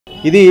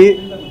ఇది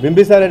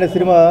బింబిసార అనే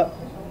సినిమా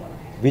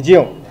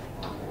విజయం,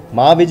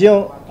 మా విజయం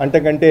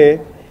అంతకంటే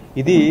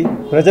ఇది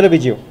ప్రజల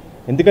విజయం.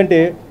 ఎందుకంటే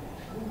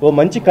ఓ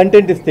మంచి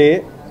కంటెంట్ ఇస్తే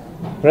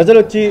ప్రజలు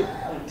వచ్చి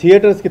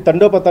థియేటర్స్కి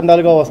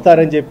తండోపతండాలుగా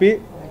వస్తారని చెప్పి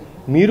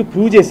మీరు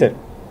ప్రూవ్ చేశారు.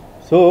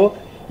 సో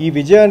ఈ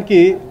విజయానికి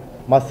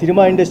మా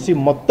సినిమా ఇండస్ట్రీ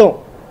మొత్తం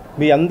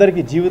మీ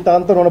అందరికీ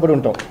జీవితాంతం రుణపడి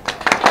ఉంటాం.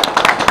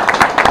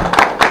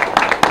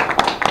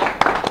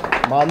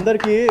 మా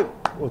అందరికీ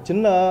ఒక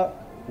చిన్న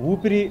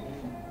ఊపిరి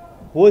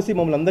పోసి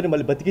మమ్మల్ని అందరినీ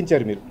మళ్ళీ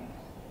బతికించారు. మీరు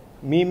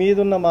మీ మీద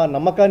ఉన్న మా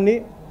నమ్మకాన్ని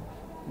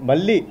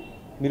మళ్ళీ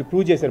మీరు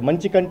ప్రూవ్ చేశారు.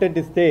 మంచి కంటెంట్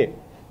ఇస్తే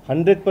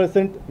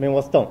 100% మేము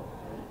వస్తాం.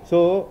 సో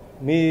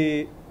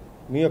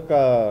మీ యొక్క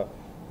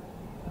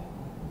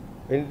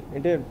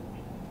అంటే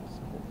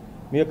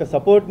మీ యొక్క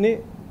సపోర్ట్ని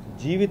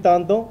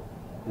జీవితాంతం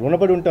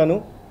రుణపడి ఉంటాను.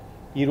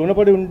 ఈ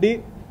రుణపడి ఉండి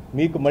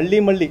మీకు మళ్ళీ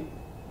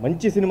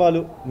మంచి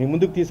సినిమాలు మీ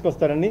ముందుకు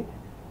తీసుకొస్తానని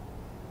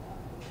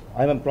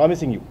I'm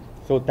promising you.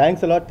 So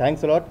thanks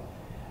a lot.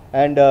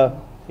 And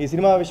ఈ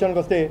సినిమా విషయానికి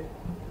వస్తే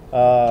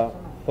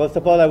first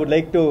of all I would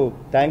like to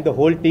thank the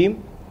whole team,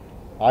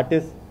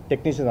 artist,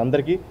 technicians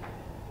అందరికీ.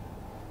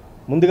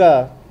 ముందుగా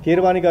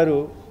కీరవాణి గారు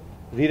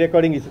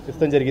రీరికార్డింగ్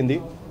ఇష్టం జరిగింది.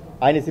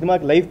 ఆయన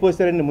సినిమాకి లైవ్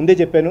పోస్టర్ అని ముందే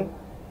చెప్పాను.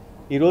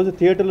 ఈరోజు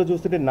థియేటర్లో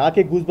చూస్తుంటే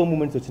నాకే గూస్ బంప్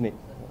మూమెంట్స్ వచ్చినాయి.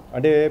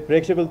 అంటే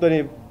ప్రేక్షకులతో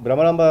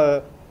భ్రమరాంబ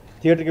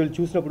థియేటర్కి వెళ్ళి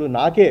చూసినప్పుడు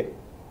నాకే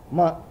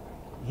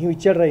ఏమి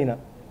ఇచ్చాడు ఆయన,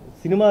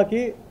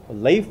 సినిమాకి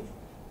లైఫ్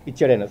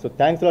ఇచ్చాడు ఆయన. సో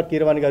థ్యాంక్స్ అలాట్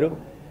కీరవాణి గారు.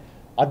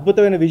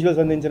 అద్భుతమైన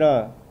విజువల్స్ అందించిన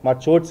మా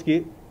చోట్స్కి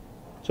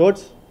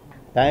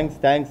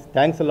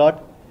థ్యాంక్స్ అలాట్.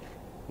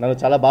 నన్ను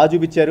చాలా బాగా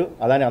చూపించారు,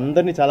 అలానే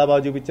అందరినీ చాలా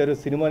బాగా చూపించారు.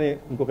 సినిమాని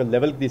ఇంకొక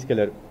లెవెల్కి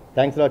తీసుకెళ్లారు.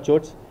 Thanks a lot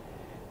చోట్స్.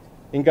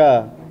 ఇంకా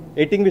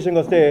ఎడిటింగ్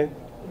విషయంకి వస్తే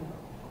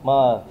మా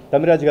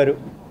తమిరాజ్ గారు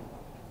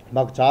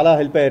మాకు చాలా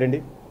హెల్ప్ అయ్యారండి.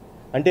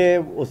 అంటే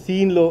ఓ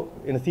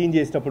సీన్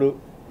చేసినప్పుడు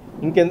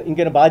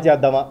ఇంకేమైనా బాగా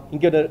చేద్దామా,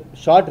 ఇంకేమైనా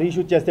షార్ట్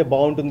రీషూట్ చేస్తే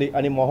బాగుంటుంది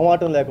అని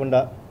మొహమాటం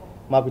లేకుండా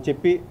మాకు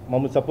చెప్పి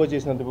మమ్మల్ని సపోర్ట్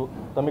చేసినందుకు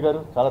తమ్మి గారు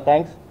చాలా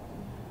థ్యాంక్స్.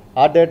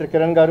 ఆర్ట్ డైరెక్టర్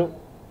కిరణ్ గారు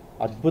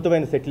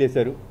అద్భుతమైన సెట్లు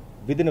వేశారు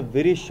within a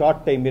very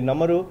short time. మీరు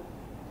నమ్మరు,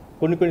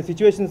 కొన్ని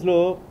సిచ్యువేషన్స్లో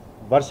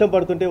వర్షం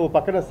పడుతుంటే ఓ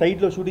పక్కన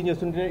సైడ్లో షూటింగ్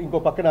చేస్తుంటే ఇంకో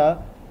పక్కన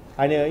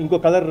ఆయన ఇంకో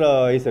కలర్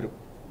వేశారు.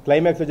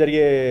 క్లైమాక్స్లో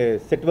జరిగే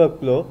సెట్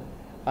వర్క్లో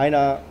ఆయన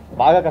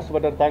బాగా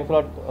కష్టపడ్డారు. థ్యాంక్స్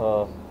అలాట్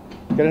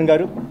కిరణ్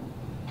గారు.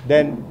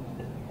 దెన్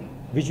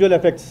విజువల్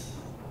ఎఫెక్ట్స్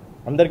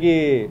అందరికీ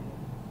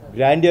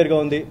గ్రాండియర్గా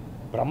ఉంది,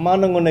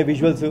 బ్రహ్మాండంగా ఉన్నాయి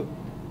విజువల్స్,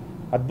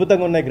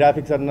 అద్భుతంగా ఉన్నాయి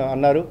గ్రాఫిక్స్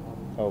అన్నారు.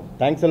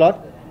 Thanks a lot.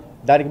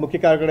 దానికి ముఖ్య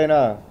కారకుడైన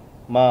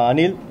మా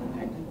Anil,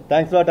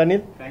 thanks a lot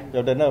Anil,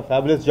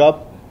 fabulous job.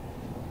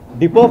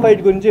 Depot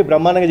fight గురించి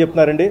బ్రహ్మాండంగా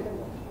చెప్తున్నారండి,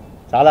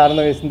 చాలా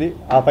ఆనందం వేసింది.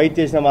 ఆ ఫైట్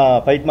చేసిన మా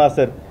ఫైట్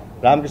మాస్టర్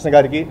రామకృష్ణ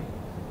గారికి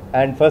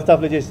అండ్ ఫస్ట్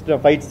హాఫ్లో చేసిన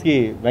ఫైట్స్కి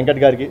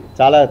వెంకట్ గారికి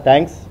చాలా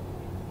థ్యాంక్స్.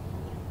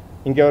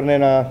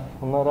 ఇంకెవరినైనా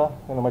ఉన్నారా,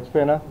 నేను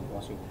మర్చిపోయినా?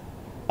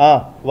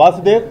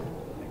 వాసుదేవ్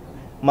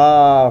మా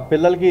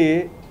పిల్లలకి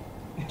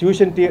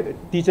ట్యూషన్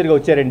టీచర్గా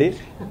వచ్చారండి.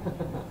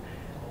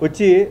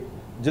 వచ్చి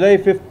July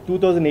 5th,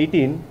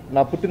 2018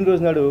 నా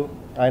పుట్టినరోజు నాడు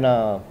ఆయన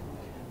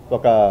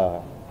ఒక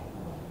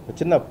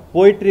చిన్న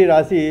పోయిటరీ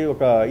రాసి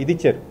ఒక ఇది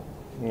ఇచ్చారు,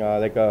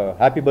 లైక్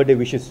హ్యాపీ బర్త్డే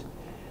విషెస్.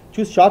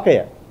 చూసి షాక్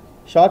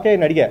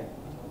అయ్యాను. అడిగా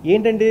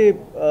ఏంటంటే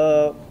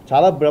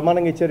చాలా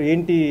బ్రహ్మాండంగా ఇచ్చారు,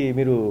 ఏంటి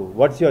మీరు,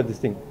 what's your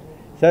this thing?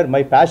 Sir,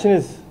 my passion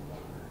is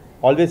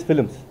always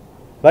films,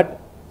 but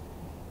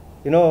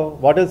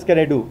what else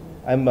can I do?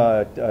 I'm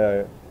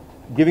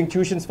giving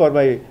tuitions for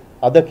my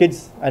other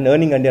kids and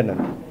earning అండి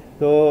అన్నాను.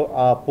 సో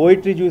ఆ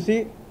పోయిటరీ చూసి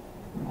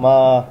మా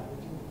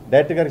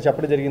డైరెక్టర్ గారికి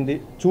చెప్పడం జరిగింది,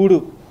 చూడు,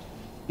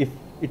 if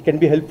it can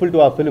be helpful to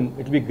ఆ ఫిల్మ్,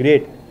 ఇట్ బి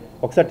గ్రేట్,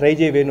 ఒకసారి ట్రై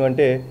చేయవేను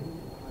అంటే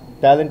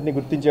టాలెంట్ని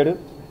గుర్తించాడు,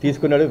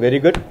 తీసుకున్నాడు. Very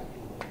good.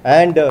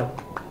 అండ్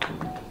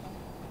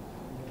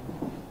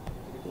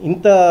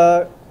ఇంత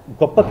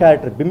గొప్ప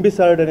క్యారెక్టర్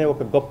బింబిసారుడు అనే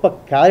ఒక గొప్ప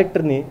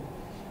క్యారెక్టర్ని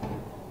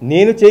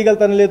నేను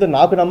చేయగలుగుతానో లేదో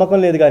నాకు నమ్మకం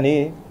లేదు, కానీ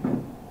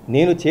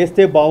నేను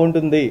చేస్తే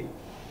బాగుంటుంది,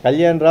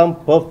 కళ్యాణ్ రామ్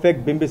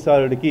పర్ఫెక్ట్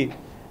బింబిసారుడికి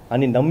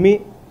అని నమ్మి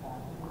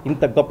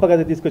ఇంత గొప్ప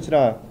కథ తీసుకొచ్చిన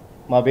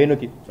మా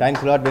వేణుకి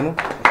thanks lot. Venu,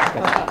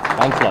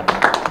 thanks lot.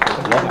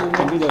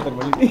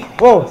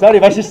 ఓ సారీ,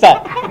 వశిష్ట,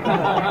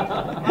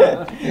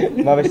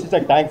 మా వశిష్ట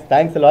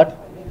థ్యాంక్స్ లాట్.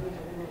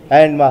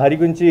 అండ్ మా హరి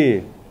గురించి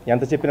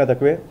ఎంత చెప్పినా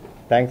తక్కువే,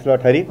 థ్యాంక్స్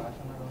లాట్ హరి.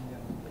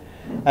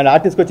 అండ్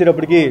ఆర్టిస్ట్కి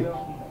వచ్చేటప్పటికి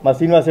మా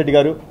శ్రీనివాస్ రెడ్డి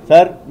గారు,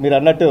 సార్ మీరు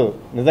అన్నట్టు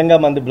నిజంగా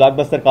మంది block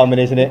buster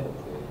కాంబినేషనే,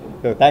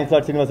 thanks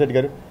lot Srinivas Reddy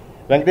గారు.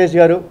 వెంకటేష్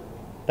గారు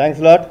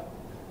థ్యాంక్స్ లాట్.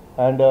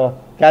 అండ్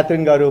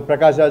క్యాథరిన్ గారు,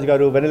 ప్రకాష్ రాజ్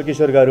గారు, వెనిల్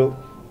కిషోర్ గారు,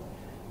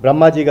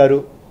 బ్రహ్మాజీ గారు,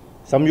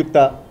 సంయుక్త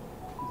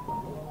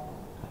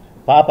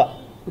పాప,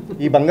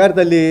 ఈ బంగారు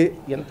తల్లి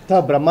ఎంత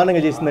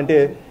బ్రహ్మాండంగా చేసిందంటే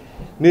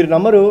మీరు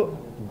నమ్మరు.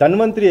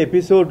 ధన్వంతరి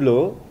ఎపిసోడ్లో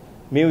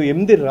మేము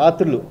 8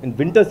 రాత్రులు in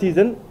winter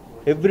season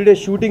everyday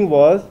shooting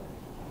was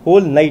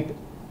whole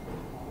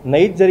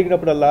night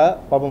జరిగినప్పుడల్లా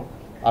పాపం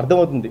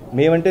అర్థమవుతుంది,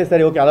 మేమంటే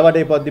సరే ఓకే అలవాటు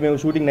అయిపోద్ది,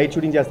 మేము నైట్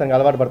షూటింగ్ చేస్తానికి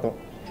అలవాటు పడతాం.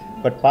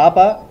 బట్ పాప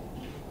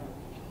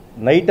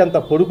నైట్ అంతా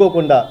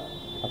పడుకోకుండా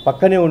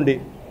పక్కనే ఉండి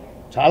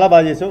చాలా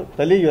బాగా చేసావు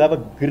తల్లి, you have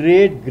a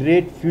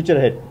great future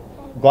head,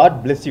 God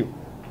bless you.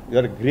 You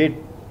are great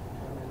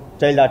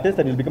child artist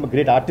and will become a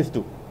great artist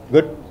to.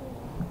 Good.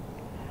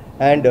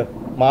 And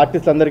మా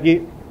ఆర్టిస్ట్ అందరికీ,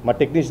 మా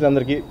టెక్నీషియన్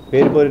అందరికీ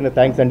పేరు పేరిన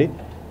థ్యాంక్స్ అండి.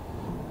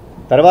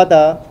 తర్వాత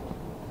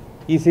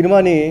ఈ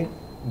సినిమాని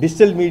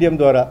డిజిటల్ మీడియం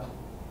ద్వారా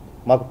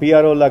మాకు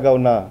పిఆర్ఓ లాగా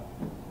ఉన్న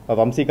మా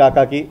వంశీ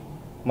కాకాకి,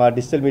 మా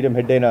డిజిటల్ మీడియం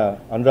హెడ్ అయిన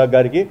అనురాగ్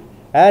గారికి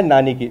అండ్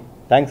నానికి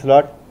థ్యాంక్స్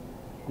లాట్.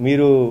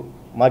 మీరు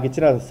మాకు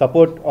ఇచ్చిన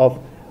support of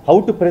how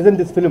to present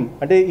this film,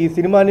 అంటే ఈ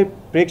సినిమాని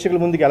ప్రేక్షకుల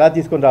ముందుకు ఎలా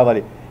తీసుకొని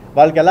రావాలి,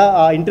 వాళ్ళకి ఎలా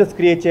ఆ ఇంట్రెస్ట్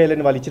క్రియేట్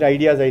చేయాలని వాళ్ళు ఇచ్చిన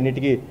ఐడియాస్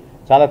అన్నిటికీ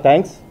చాలా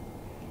థ్యాంక్స్.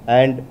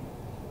 అండ్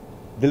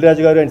దిల్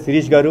రాజు గారు అండ్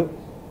శిరీష్ గారు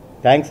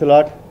థ్యాంక్స్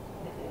లాట్.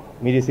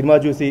 మీరు ఈ సినిమా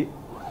చూసి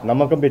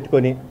నమ్మకం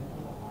పెట్టుకొని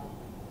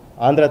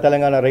ఆంధ్ర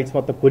తెలంగాణ రైట్స్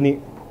మొత్తం కొని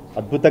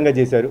అద్భుతంగా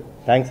చేశారు.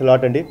 థ్యాంక్స్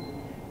లాట్ అండి.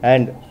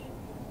 And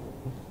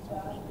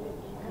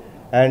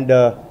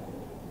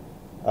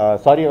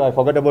sorry I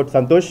forgot about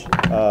Santosh.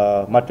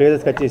 మా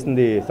ట్రైలర్స్ కట్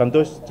చేసింది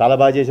సంతోష్, చాలా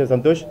బాగా చేశారు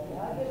Santosh.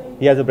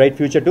 He has a bright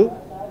future to.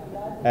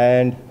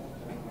 And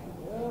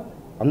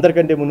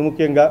అందరికంటే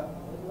ముఖ్యంగా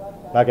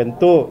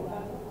నాకెంతో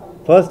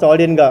ఫస్ట్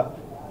ఆడియన్గా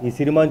ఈ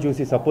సినిమాని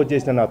చూసి సపోర్ట్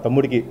చేసిన నా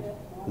తమ్ముడికి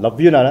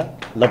లవ్ యూ నాన్న,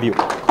 లవ్ యూ.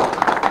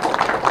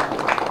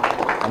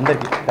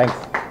 అందరికీ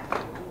థ్యాంక్స్.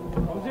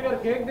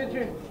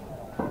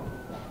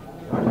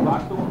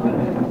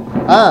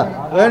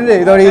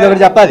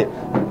 ఇదొకటి చెప్పాలి,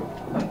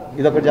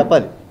 ఇదొకటి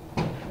చెప్పాలి.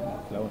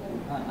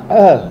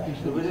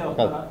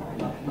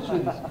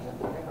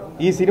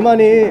 ఈ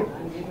సినిమాని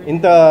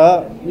ఇంత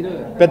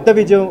పెద్ద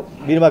విజయం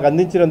మీరు మాకు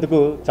అందించినందుకు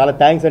చాలా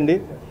థ్యాంక్స్ అండి.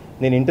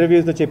 నేను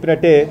ఇంటర్వ్యూస్లో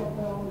చెప్పినట్టే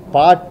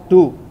part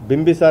 2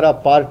 Bimbisara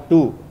part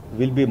 2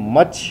 will be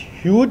much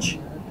huge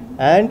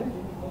and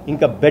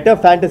ఇంకా బెటర్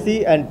ఫ్యాంటసీ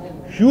అండ్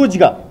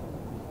హ్యూజ్గా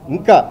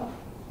ఇంకా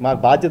మా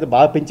బాధ్యత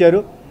బాగా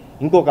పెంచారు.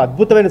 ఇంకొక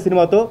అద్భుతమైన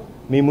సినిమాతో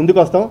మీ ముందుకు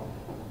వస్తాం.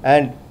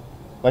 అండ్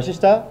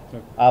వశిష్ఠ,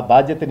 ఆ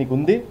బాధ్యత నీకు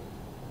ఉంది.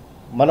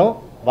 మనం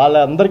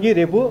వాళ్ళందరికీ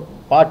రేపు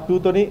పార్ట్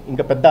 2తోని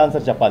ఇంకా పెద్ద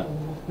ఆన్సర్ చెప్పాలి.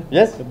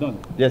 Yes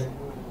yes.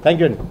 థ్యాంక్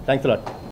యూ అండి. Thanks a lot.